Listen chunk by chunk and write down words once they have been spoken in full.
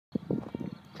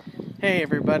Hey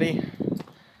everybody,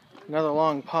 another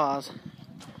long pause.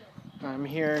 I'm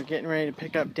here getting ready to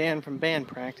pick up Dan from band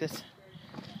practice.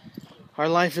 Our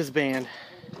life is band.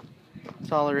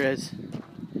 That's all there is.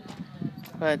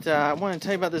 But I want to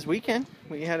tell you about this weekend.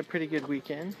 We had a pretty good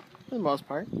weekend, for the most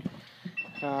part.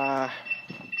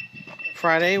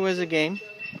 Friday was a game.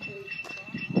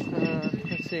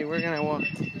 Let's see, we're going to walk.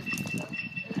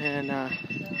 And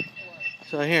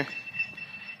so here,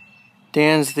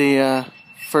 Dan's the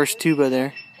first tuba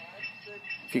there,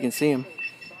 if you can see him.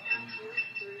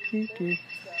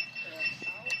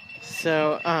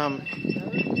 So,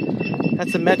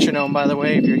 that's a metronome, by the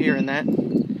way, if you're hearing that.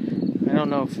 I don't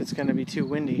know if it's going to be too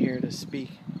windy here to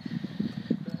speak.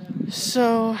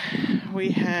 So, we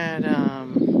had,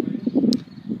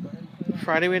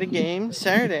 Friday we had a game.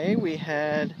 Saturday we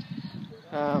had,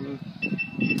 what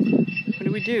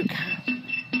did we do?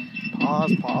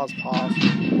 Pause.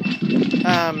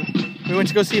 We went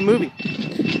to go see a movie.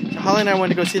 So Holly and I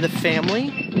went to go see The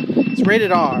Family. It's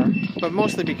rated R, but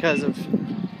mostly because of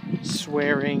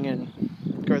swearing and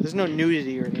there's no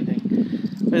nudity or anything.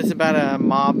 But it's about a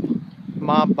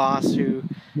mob boss who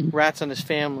rats on his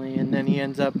family, and then he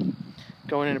ends up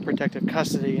going into protective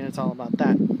custody, and it's all about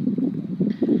that.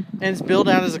 And it's billed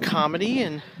out as a comedy,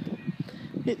 and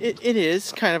it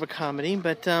is kind of a comedy,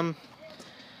 but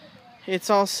it's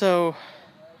also,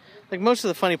 like, most of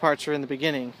the funny parts are in the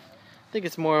beginning. I think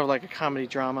it's more of like a comedy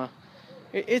drama.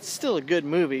 It's still a good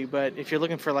movie, but if you're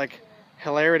looking for like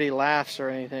hilarity laughs or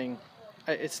anything,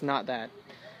 it's not that.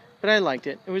 But I liked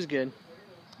it. It was good.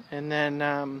 And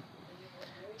then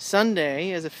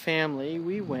Sunday, as a family,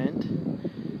 we went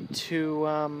to,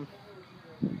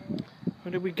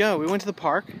 where did we go? We went to the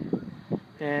park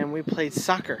and we played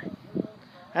soccer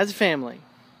as a family.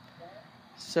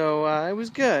 So it was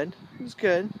good. It was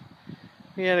good.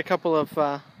 We had a couple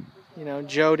of,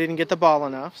 Joe didn't get the ball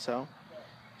enough, so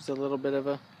it was a little bit of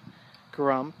a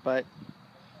grump, but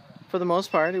for the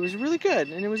most part, it was really good,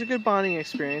 and it was a good bonding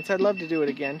experience. I'd love to do it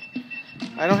again.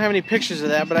 I don't have any pictures of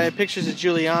that, but I have pictures of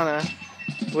Juliana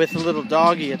with a little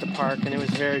doggy at the park, and it was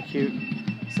very cute.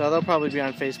 So they'll probably be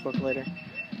on Facebook later.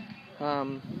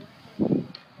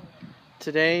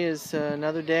 Today is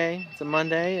another day. It's a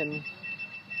Monday, and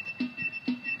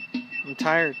I'm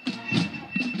tired.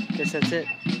 Guess that's it.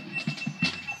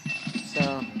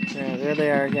 So, yeah, there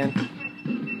they are again.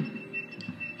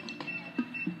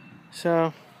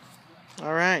 So,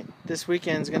 alright, this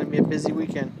weekend's going to be a busy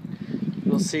weekend.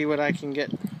 We'll see what I can get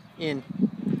in.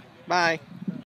 Bye.